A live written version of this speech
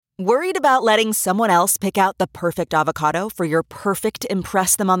Worried about letting someone else pick out the perfect avocado for your perfect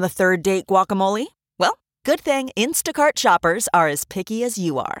impress them on the third date guacamole? Well, good thing Instacart shoppers are as picky as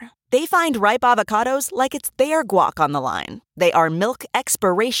you are. They find ripe avocados like it's their guac on the line. They are milk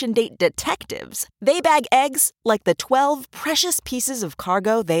expiration date detectives. They bag eggs like the 12 precious pieces of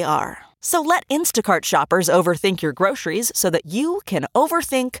cargo they are. So let Instacart shoppers overthink your groceries so that you can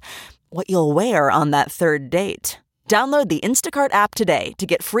overthink what you'll wear on that third date. Download the Instacart app today to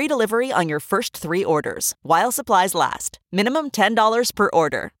get free delivery on your first 3 orders, while supplies last. Minimum $10 per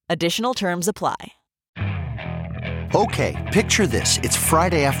order. Additional terms apply. Okay, picture this. It's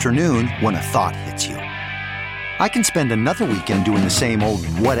Friday afternoon when a thought hits you. I can spend another weekend doing the same old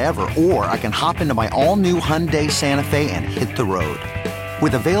whatever, or I can hop into my all-new Hyundai Santa Fe and hit the road.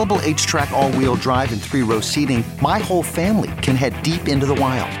 With available H-Track all-wheel drive and 3-row seating, my whole family can head deep into the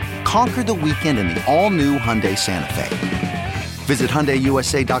wild. Conquer the weekend in the all-new Hyundai Santa Fe. Visit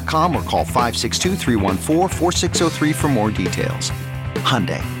HyundaiUSA.com or call 562-314-4603 for more details.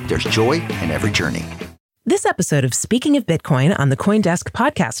 Hyundai, there's joy in every journey. This episode of Speaking of Bitcoin on the CoinDesk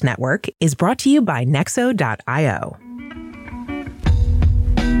Podcast Network is brought to you by Nexo.io.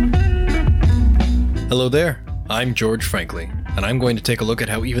 Hello there, I'm George Frankly, and I'm going to take a look at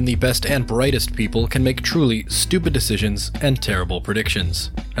how even the best and brightest people can make truly stupid decisions and terrible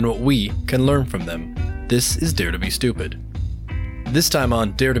predictions, and what we can learn from them. This is Dare to be Stupid. This time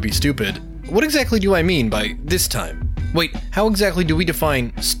on Dare to be Stupid, what exactly do I mean by this time? Wait, how exactly do we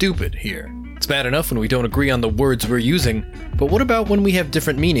define stupid here? It's bad enough when we don't agree on the words we're using, but what about when we have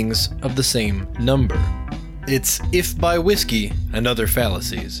different meanings of the same number? It's if by whiskey and other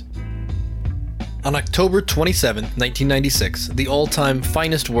fallacies. On October 27, 1996, the all-time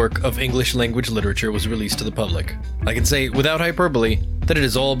finest work of English language literature was released to the public. I can say, without hyperbole, that it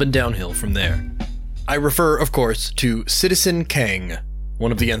has all been downhill from there. I refer, of course, to Citizen Kang,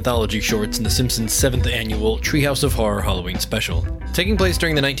 one of the anthology shorts in The Simpsons' 7th annual Treehouse of Horror Halloween special. Taking place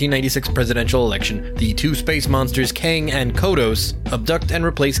during the 1996 presidential election, the two space monsters Kang and Kodos abduct and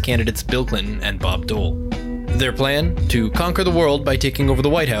replace candidates Bill Clinton and Bob Dole. Their plan? To conquer the world by taking over the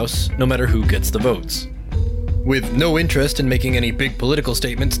White House, no matter who gets the votes. With no interest in making any big political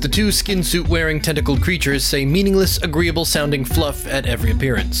statements, the two skin suit-wearing tentacled creatures say meaningless, agreeable-sounding fluff at every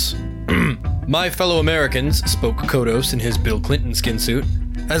appearance. My fellow Americans, spoke Kodos in his Bill Clinton skin suit.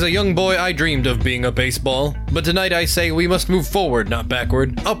 As a young boy, I dreamed of being a baseball, but tonight I say we must move forward, not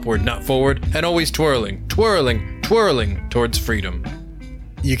backward, upward, not forward, and always twirling, twirling, twirling towards freedom.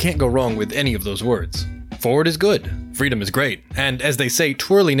 You can't go wrong with any of those words. Forward is good, freedom is great, and as they say,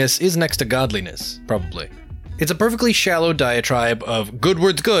 twirliness is next to godliness, probably. It's a perfectly shallow diatribe of good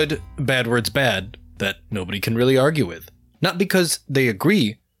words good, bad words bad, that nobody can really argue with. Not because they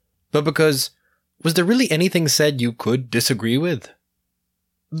agree, but because, was there really anything said you could disagree with?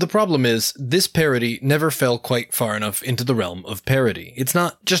 The problem is, this parody never fell quite far enough into the realm of parody. It's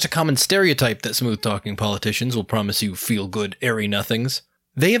not just a common stereotype that smooth-talking politicians will promise you feel-good, airy nothings.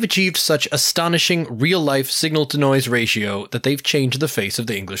 They have achieved such astonishing real-life signal-to-noise ratio that they've changed the face of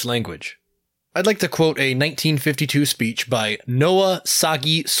the English language. I'd like to quote a 1952 speech by Noah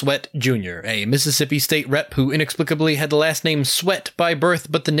Soggy Sweat Jr., a Mississippi state rep who inexplicably had the last name Sweat by birth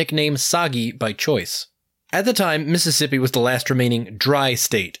but the nickname Soggy by choice. At the time, Mississippi was the last remaining dry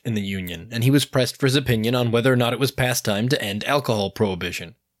state in the Union, and he was pressed for his opinion on whether or not it was past time to end alcohol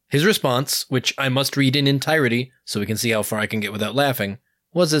prohibition. His response, which I must read in entirety so we can see how far I can get without laughing,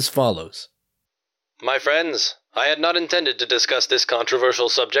 was as follows. My friends, I had not intended to discuss this controversial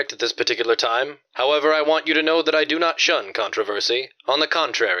subject at this particular time. However, I want you to know that I do not shun controversy. On the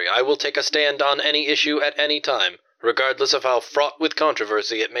contrary, I will take a stand on any issue at any time, regardless of how fraught with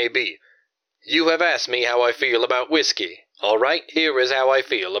controversy it may be. You have asked me how I feel about whiskey. All right, here is how I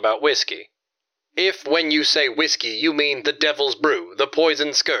feel about whiskey. If, when you say whiskey, you mean the devil's brew, the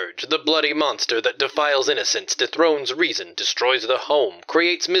poison scourge, the bloody monster that defiles innocence, dethrones reason, destroys the home,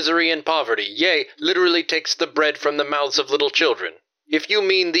 creates misery and poverty, yea, literally takes the bread from the mouths of little children. If you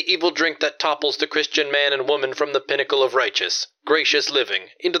mean the evil drink that topples the Christian man and woman from the pinnacle of righteous, gracious living,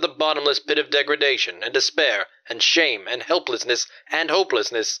 into the bottomless pit of degradation, and despair, and shame, and helplessness, and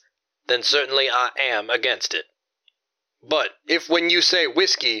hopelessness, then certainly I am against it. But if when you say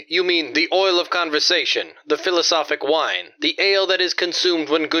whiskey, you mean the oil of conversation, the philosophic wine, the ale that is consumed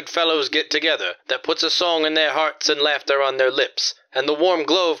when good fellows get together, that puts a song in their hearts and laughter on their lips, and the warm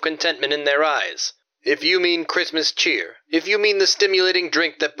glow of contentment in their eyes, if you mean Christmas cheer, if you mean the stimulating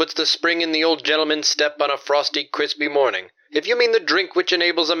drink that puts the spring in the old gentleman's step on a frosty, crispy morning, if you mean the drink which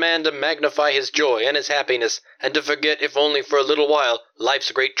enables a man to magnify his joy and his happiness, and to forget, if only for a little while,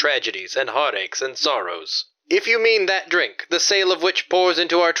 life's great tragedies and heartaches and sorrows, If you mean that drink, the sale of which pours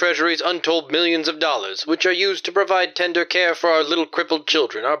into our treasuries untold millions of dollars, which are used to provide tender care for our little crippled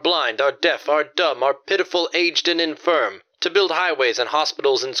children, our blind, our deaf, our dumb, our pitiful, aged, and infirm, to build highways and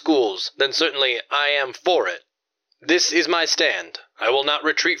hospitals and schools, then certainly I am for it. This is my stand. I will not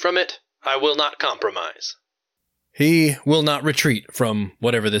retreat from it. I will not compromise. He will not retreat from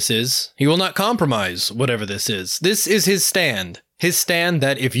whatever this is. He will not compromise whatever this is. This is his stand. His stand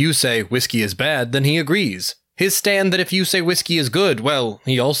that if you say whiskey is bad, then he agrees. His stand that if you say whiskey is good, well,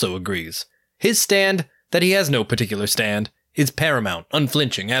 he also agrees. His stand that he has no particular stand is paramount,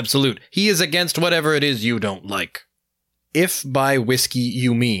 unflinching, absolute. He is against whatever it is you don't like. If by whiskey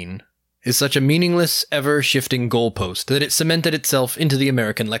you mean is such a meaningless, ever-shifting goalpost that it cemented itself into the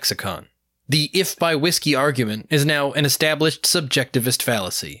American lexicon. The if by whiskey argument is now an established subjectivist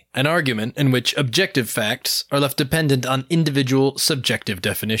fallacy, an argument in which objective facts are left dependent on individual subjective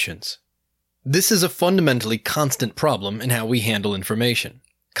definitions. This is a fundamentally constant problem in how we handle information.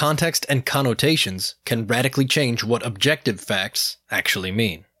 Context and connotations can radically change what objective facts actually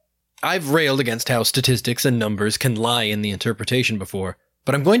mean. I've railed against how statistics and numbers can lie in the interpretation before,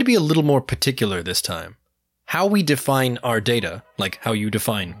 but I'm going to be a little more particular this time. How we define our data, like how you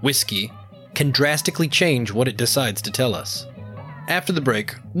define whiskey, can drastically change what it decides to tell us. After the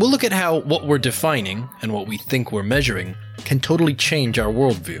break, we'll look at how what we're defining and what we think we're measuring can totally change our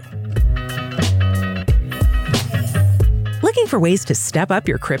worldview. Looking for ways to step up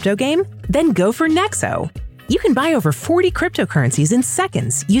your crypto game? Then go for Nexo. You can buy over 40 cryptocurrencies in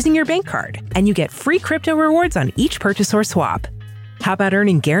seconds using your bank card, and you get free crypto rewards on each purchase or swap. How about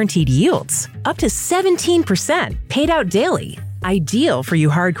earning guaranteed yields? Up to 17% paid out daily. Ideal for you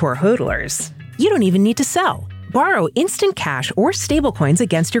hardcore hodlers. You don't even need to sell. Borrow instant cash or stablecoins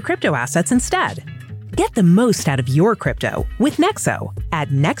against your crypto assets instead. Get the most out of your crypto with Nexo at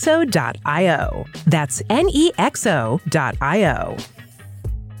nexo.io. That's NEXO.io.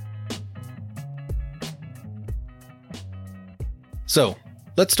 So,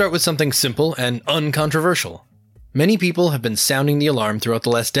 let's start with something simple and uncontroversial. Many people have been sounding the alarm throughout the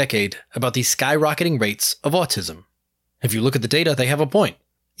last decade about the skyrocketing rates of autism. If you look at the data, they have a point.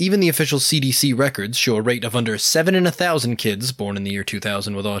 Even the official CDC records show a rate of under 7 in 1,000 kids born in the year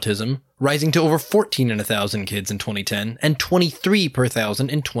 2000 with autism, rising to over 14 in 1,000 kids in 2010 and 23 per 1,000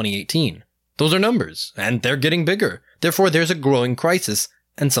 in 2018. Those are numbers, and they're getting bigger. Therefore, there's a growing crisis,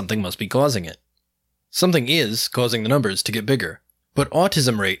 and something must be causing it. Something is causing the numbers to get bigger, but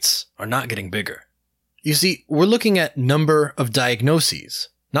autism rates are not getting bigger. You see, we're looking at number of diagnoses,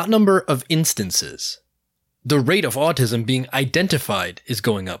 not number of instances. The rate of autism being identified is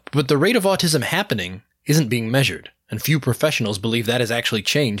going up, but the rate of autism happening isn't being measured, and few professionals believe that has actually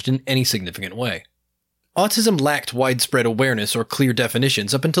changed in any significant way. Autism lacked widespread awareness or clear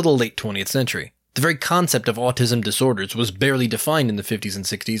definitions up until the late 20th century. The very concept of autism disorders was barely defined in the 50s and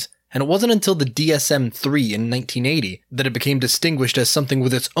 60s, and it wasn't until the DSM-3 in 1980 that it became distinguished as something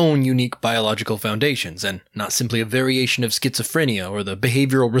with its own unique biological foundations, and not simply a variation of schizophrenia or the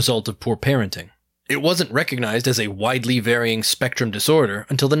behavioral result of poor parenting. It wasn't recognized as a widely varying spectrum disorder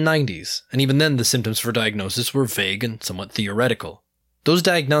until the 90s, and even then the symptoms for diagnosis were vague and somewhat theoretical. Those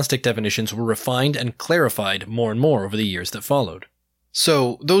diagnostic definitions were refined and clarified more and more over the years that followed.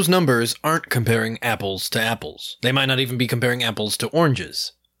 So, those numbers aren't comparing apples to apples. They might not even be comparing apples to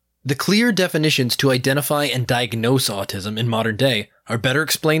oranges. The clear definitions to identify and diagnose autism in modern day are better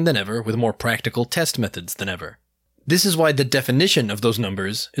explained than ever with more practical test methods than ever. This is why the definition of those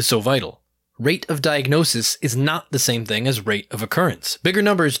numbers is so vital. Rate of diagnosis is not the same thing as rate of occurrence. Bigger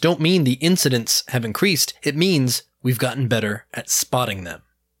numbers don't mean the incidents have increased, it means we've gotten better at spotting them.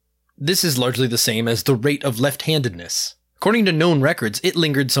 This is largely the same as the rate of left-handedness. According to known records, it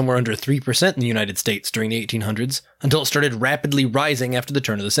lingered somewhere under 3% in the United States during the 1800s, until it started rapidly rising after the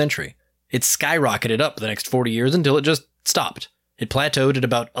turn of the century. It skyrocketed up the next 40 years until it just stopped. It plateaued at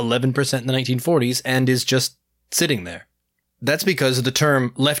about 11% in the 1940s and is just sitting there. That's because the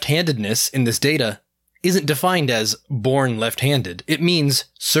term left-handedness in this data isn't defined as born left-handed. It means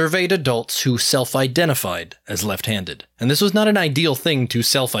surveyed adults who self-identified as left-handed. And this was not an ideal thing to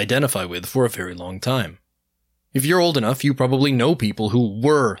self-identify with for a very long time. If you're old enough, you probably know people who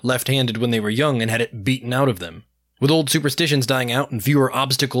were left-handed when they were young and had it beaten out of them. With old superstitions dying out and fewer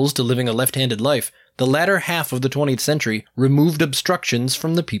obstacles to living a left-handed life, the latter half of the 20th century removed obstructions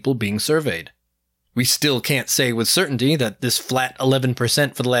from the people being surveyed. We still can't say with certainty that this flat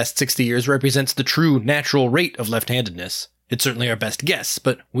 11% for the last 60 years represents the true natural rate of left-handedness. It's certainly our best guess,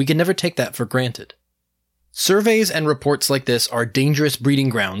 but we can never take that for granted. Surveys and reports like this are dangerous breeding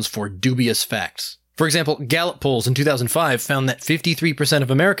grounds for dubious facts. For example, Gallup polls in 2005 found that 53%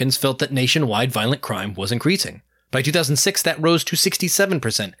 of Americans felt that nationwide violent crime was increasing. By 2006, that rose to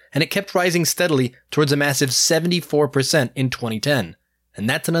 67%, and it kept rising steadily towards a massive 74% in 2010. And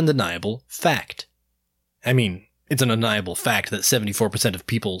that's an undeniable fact. I mean, it's an undeniable fact that 74% of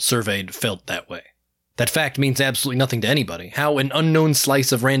people surveyed felt that way. That fact means absolutely nothing to anybody. How an unknown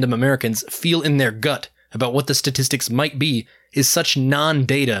slice of random Americans feel in their gut about what the statistics might be is such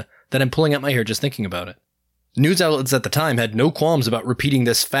non-data that I'm pulling out my hair just thinking about it. News outlets at the time had no qualms about repeating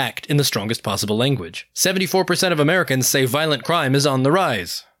this fact in the strongest possible language. 74% of Americans say violent crime is on the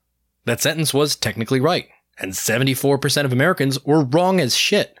rise. That sentence was technically right, and 74% of Americans were wrong as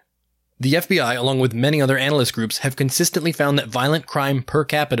shit. The FBI, along with many other analyst groups, have consistently found that violent crime per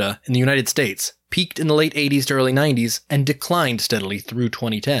capita in the United States peaked in the late 80s to early 90s and declined steadily through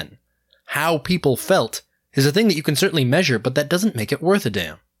 2010. How people felt is a thing that you can certainly measure, but that doesn't make it worth a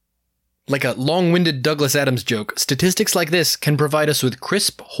damn. Like a long-winded Douglas Adams joke, statistics like this can provide us with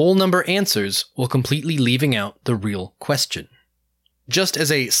crisp, whole-number answers while completely leaving out the real question. Just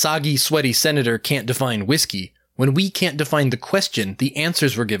as a soggy, sweaty senator can't define whiskey, when we can't define the question, the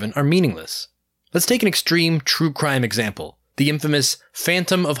answers we're given are meaningless. Let's take an extreme true crime example, the infamous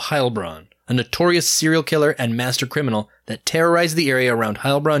Phantom of Heilbronn, a notorious serial killer and master criminal that terrorized the area around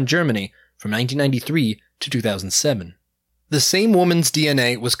Heilbronn, Germany from 1993 to 2007. The same woman's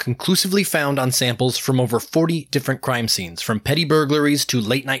DNA was conclusively found on samples from over 40 different crime scenes, from petty burglaries to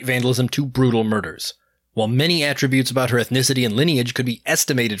late-night vandalism to brutal murders. While many attributes about her ethnicity and lineage could be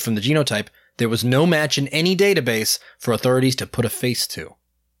estimated from the genotype, there was no match in any database for authorities to put a face to.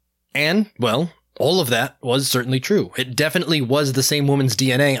 And, well, all of that was certainly true. It definitely was the same woman's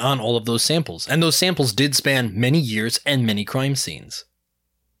DNA on all of those samples, and those samples did span many years and many crime scenes.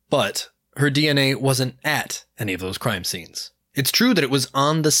 But her DNA wasn't at any of those crime scenes. It's true that it was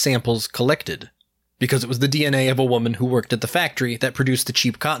on the samples collected, because it was the DNA of a woman who worked at the factory that produced the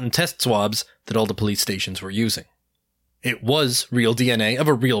cheap cotton test swabs that all the police stations were using. It was real DNA of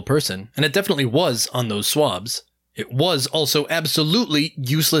a real person, and it definitely was on those swabs. It was also absolutely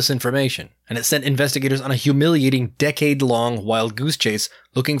useless information, and it sent investigators on a humiliating decade-long wild goose chase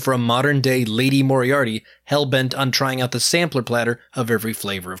looking for a modern-day Lady Moriarty hell-bent on trying out the sampler platter of every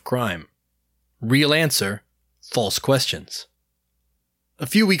flavor of crime. Real answer, false questions. A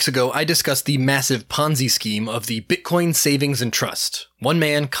few weeks ago, I discussed the massive Ponzi scheme of the Bitcoin Savings and Trust. One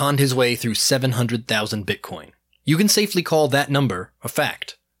man conned his way through 700,000 Bitcoin. You can safely call that number a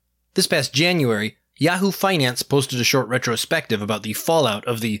fact. This past January, Yahoo Finance posted a short retrospective about the fallout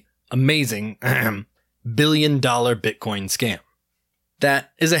of the amazing billion-dollar Bitcoin scam.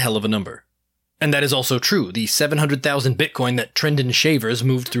 That is a hell of a number. And that is also true. The 700,000 Bitcoin that Trendon Shavers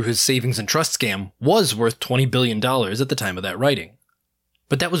moved through his savings and trust scam was worth $20 billion at the time of that writing.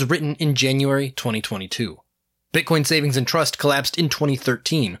 But that was written in January 2022. Bitcoin savings and trust collapsed in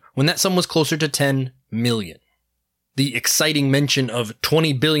 2013, when that sum was closer to 10 million. The exciting mention of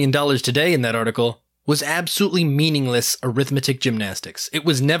 $20 billion today in that article was absolutely meaningless arithmetic gymnastics. It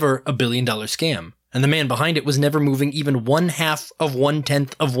was never a $1 billion scam, and the man behind it was never moving even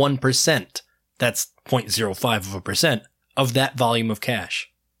 0.1%. That's 0.05% of that volume of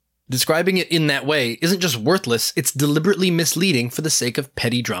cash. Describing it in that way isn't just worthless, it's deliberately misleading for the sake of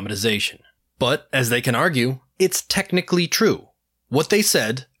petty dramatization. But, as they can argue, it's technically true. What they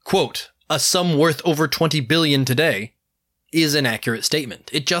said, quote, a sum worth over 20 billion today, is an accurate statement.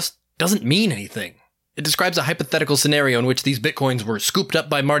 It just doesn't mean anything. It describes a hypothetical scenario in which these bitcoins were scooped up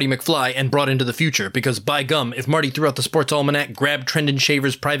by Marty McFly and brought into the future, because by gum, if Marty threw out the sports almanac, grabbed Trendon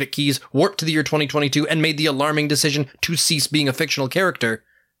Shavers' private keys, warped to the year 2022, and made the alarming decision to cease being a fictional character,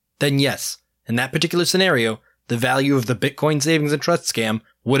 then yes, in that particular scenario, the value of the Bitcoin savings and trust scam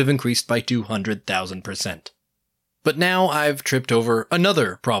would have increased by 200,000%. But now I've tripped over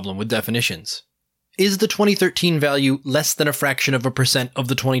another problem with definitions. Is the 2013 value less than a fraction of a percent of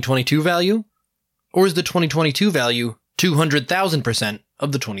the 2022 value? Or is the 2022 value 200,000%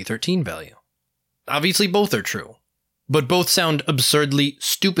 of the 2013 value? Obviously both are true. But both sound absurdly,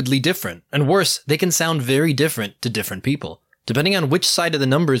 stupidly different. And worse, they can sound very different to different people. Depending on which side of the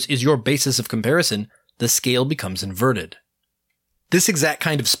numbers is your basis of comparison, the scale becomes inverted. This exact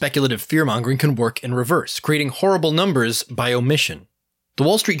kind of speculative fear-mongering can work in reverse, creating horrible numbers by omission. The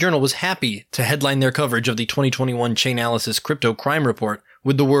Wall Street Journal was happy to headline their coverage of the 2021 Chainalysis Crypto Crime Report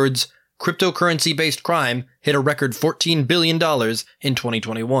with the words, cryptocurrency-based crime hit a record $14 billion in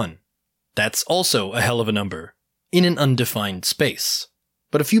 2021. That's also a hell of a number, in an undefined space.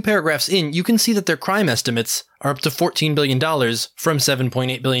 But a few paragraphs in, you can see that their crime estimates are up to $14 billion from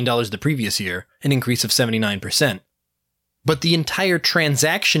 $7.8 billion the previous year, an increase of 79%. But the entire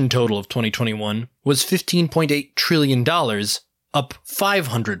transaction total of 2021 was $15.8 trillion, up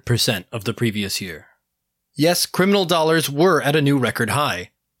 500% of the previous year. Yes, criminal dollars were at a new record high,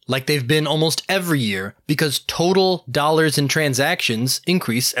 like they've been almost every year, because total dollars in transactions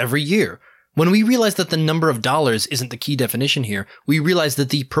increase every year. When we realize that the number of dollars isn't the key definition here, we realize that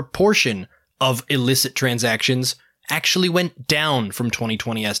the proportion of illicit transactions actually went down from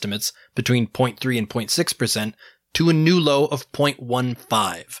 2020 estimates between 0.3 and 0.6% to a new low of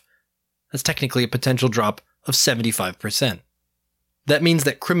 0.15. That's technically a potential drop of 75%. That means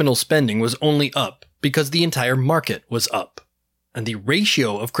that criminal spending was only up because the entire market was up, and the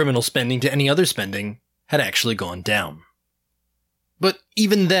ratio of criminal spending to any other spending had actually gone down. But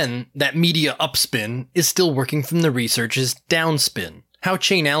even then, that media upspin is still working from the research's downspin. How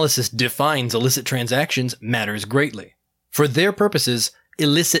Chainalysis defines illicit transactions matters greatly. For their purposes,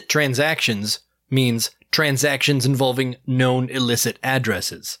 illicit transactions means transactions involving known illicit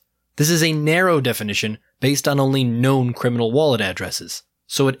addresses. This is a narrow definition based on only known criminal wallet addresses,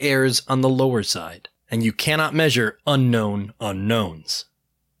 so it errs on the lower side, and you cannot measure unknown unknowns.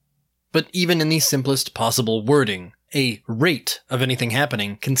 But even in the simplest possible wording, a rate of anything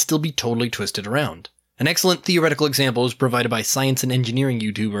happening can still be totally twisted around. An excellent theoretical example is provided by science and engineering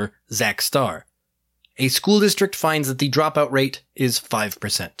YouTuber Zach Starr. A school district finds that the dropout rate is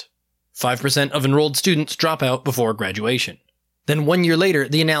 5%. 5% of enrolled students drop out before graduation. Then 1 year later,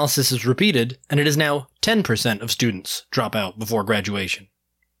 the analysis is repeated, and it is now 10% of students drop out before graduation.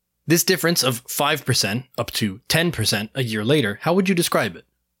 This difference of 5% up to 10% a year later, how would you describe it?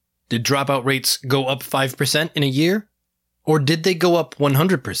 Did dropout rates go up 5% in a year? Or did they go up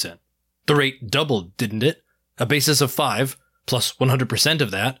 100%? The rate doubled, didn't it? A basis of 5 plus 100%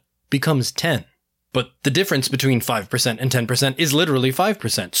 of that becomes 10. But the difference between 5% and 10% is literally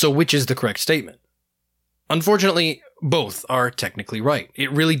 5%, so which is the correct statement? Unfortunately, both are technically right.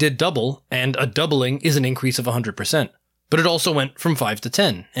 It really did double, and a doubling is an increase of 100%. But it also went from 5 to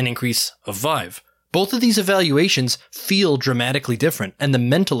 10, an increase of 5. Both of these evaluations feel dramatically different, and the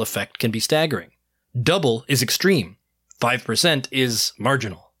mental effect can be staggering. Double is extreme. 5% is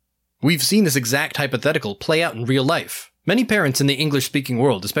marginal. We've seen this exact hypothetical play out in real life. Many parents in the English-speaking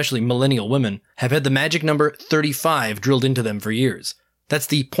world, especially millennial women, have had the magic number 35 drilled into them for years. That's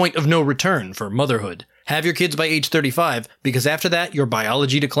the point of no return for motherhood. Have your kids by age 35, because after that, your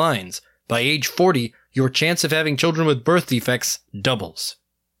biology declines. By age 40, your chance of having children with birth defects doubles.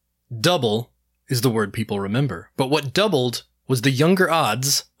 Double is the word people remember, but what doubled was the younger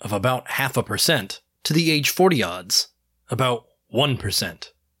odds of about 0.5% to the age 40 odds, about 1%.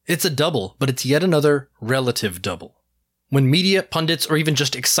 It's a double, but it's yet another relative double. When media, pundits, or even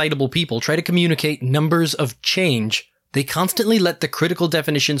just excitable people try to communicate numbers of change, they constantly let the critical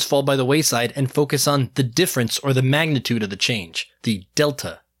definitions fall by the wayside and focus on the difference or the magnitude of the change, the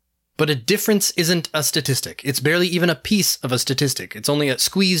delta. But a difference isn't a statistic. It's barely even a piece of a statistic. It's only a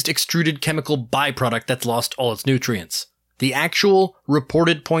squeezed, extruded chemical byproduct that's lost all its nutrients. The actual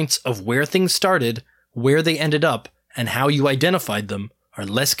reported points of where things started, where they ended up, and how you identified them are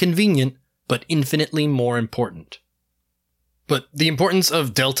less convenient, but infinitely more important. But the importance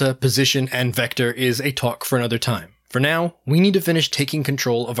of delta, position, and vector is a talk for another time. For now, we need to finish taking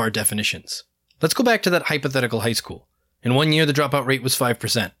control of our definitions. Let's go back to that hypothetical high school. In 1 year, the dropout rate was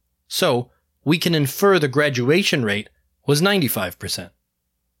 5%. So, we can infer the graduation rate was 95%.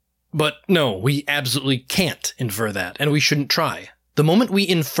 But no, we absolutely can't infer that, and we shouldn't try. The moment we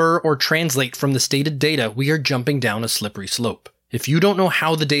infer or translate from the stated data, we are jumping down a slippery slope. If you don't know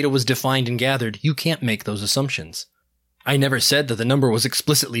how the data was defined and gathered, you can't make those assumptions. I never said that the number was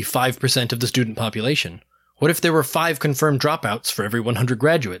explicitly 5% of the student population. What if there were 5 confirmed dropouts for every 100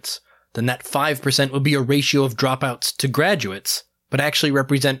 graduates? Then that 5% would be a ratio of dropouts to graduates, but actually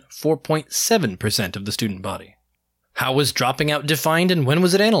represent 4.7% of the student body. How was dropping out defined and when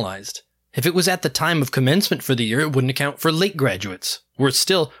was it analyzed? If it was at the time of commencement for the year, it wouldn't account for late graduates. Worse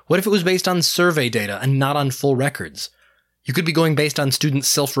still, what if it was based on survey data and not on full records? You could be going based on students'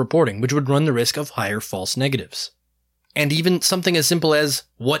 self-reporting, which would run the risk of higher false negatives. And even something as simple as,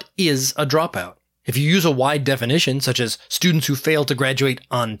 what is a dropout? If you use a wide definition, such as students who fail to graduate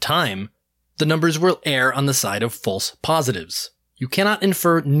on time, the numbers will err on the side of false positives. You cannot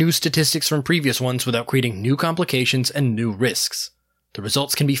infer new statistics from previous ones without creating new complications and new risks. The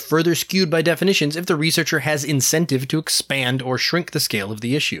results can be further skewed by definitions if the researcher has incentive to expand or shrink the scale of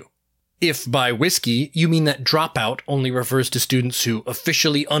the issue. If by whiskey you mean that dropout only refers to students who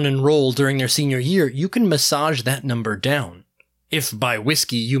officially unenroll during their senior year, you can massage that number down. If by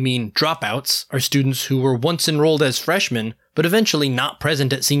whiskey you mean dropouts are students who were once enrolled as freshmen but eventually not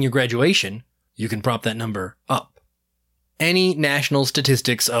present at senior graduation, you can prop that number up. Any national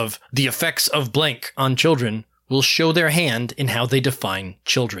statistics of the effects of blank on children will show their hand in how they define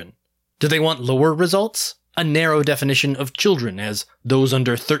children. Do they want lower results? A narrow definition of children as those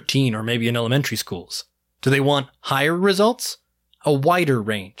under 13 or maybe in elementary schools. Do they want higher results? A wider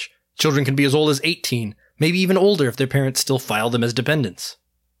range. Children can be as old as 18, maybe even older if their parents still file them as dependents.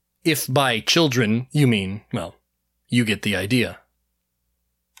 If by children you mean, well, you get the idea.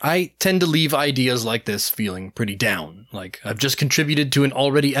 I tend to leave ideas like this feeling pretty down, like I've just contributed to an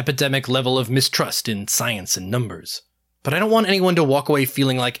already epidemic level of mistrust in science and numbers. But I don't want anyone to walk away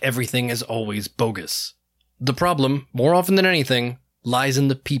feeling like everything is always bogus. The problem, more often than anything, lies in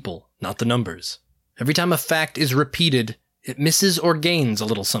the people, not the numbers. Every time a fact is repeated, it misses or gains a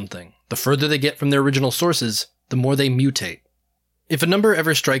little something. The further they get from their original sources, the more they mutate. If a number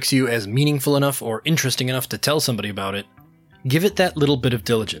ever strikes you as meaningful enough or interesting enough to tell somebody about it, give it that little bit of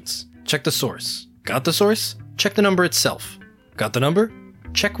diligence. Check the source. Got the source? Check the number itself. Got the number?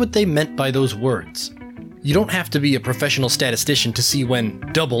 Check what they meant by those words. You don't have to be a professional statistician to see when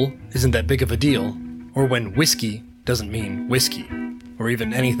double isn't that big of a deal, or when whiskey doesn't mean whiskey, or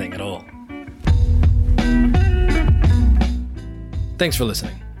even anything at all. Thanks for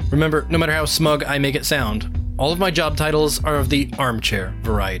listening. Remember, no matter how smug I make it sound, all of my job titles are of the armchair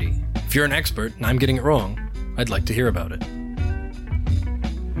variety. If you're an expert and I'm getting it wrong, I'd like to hear about it.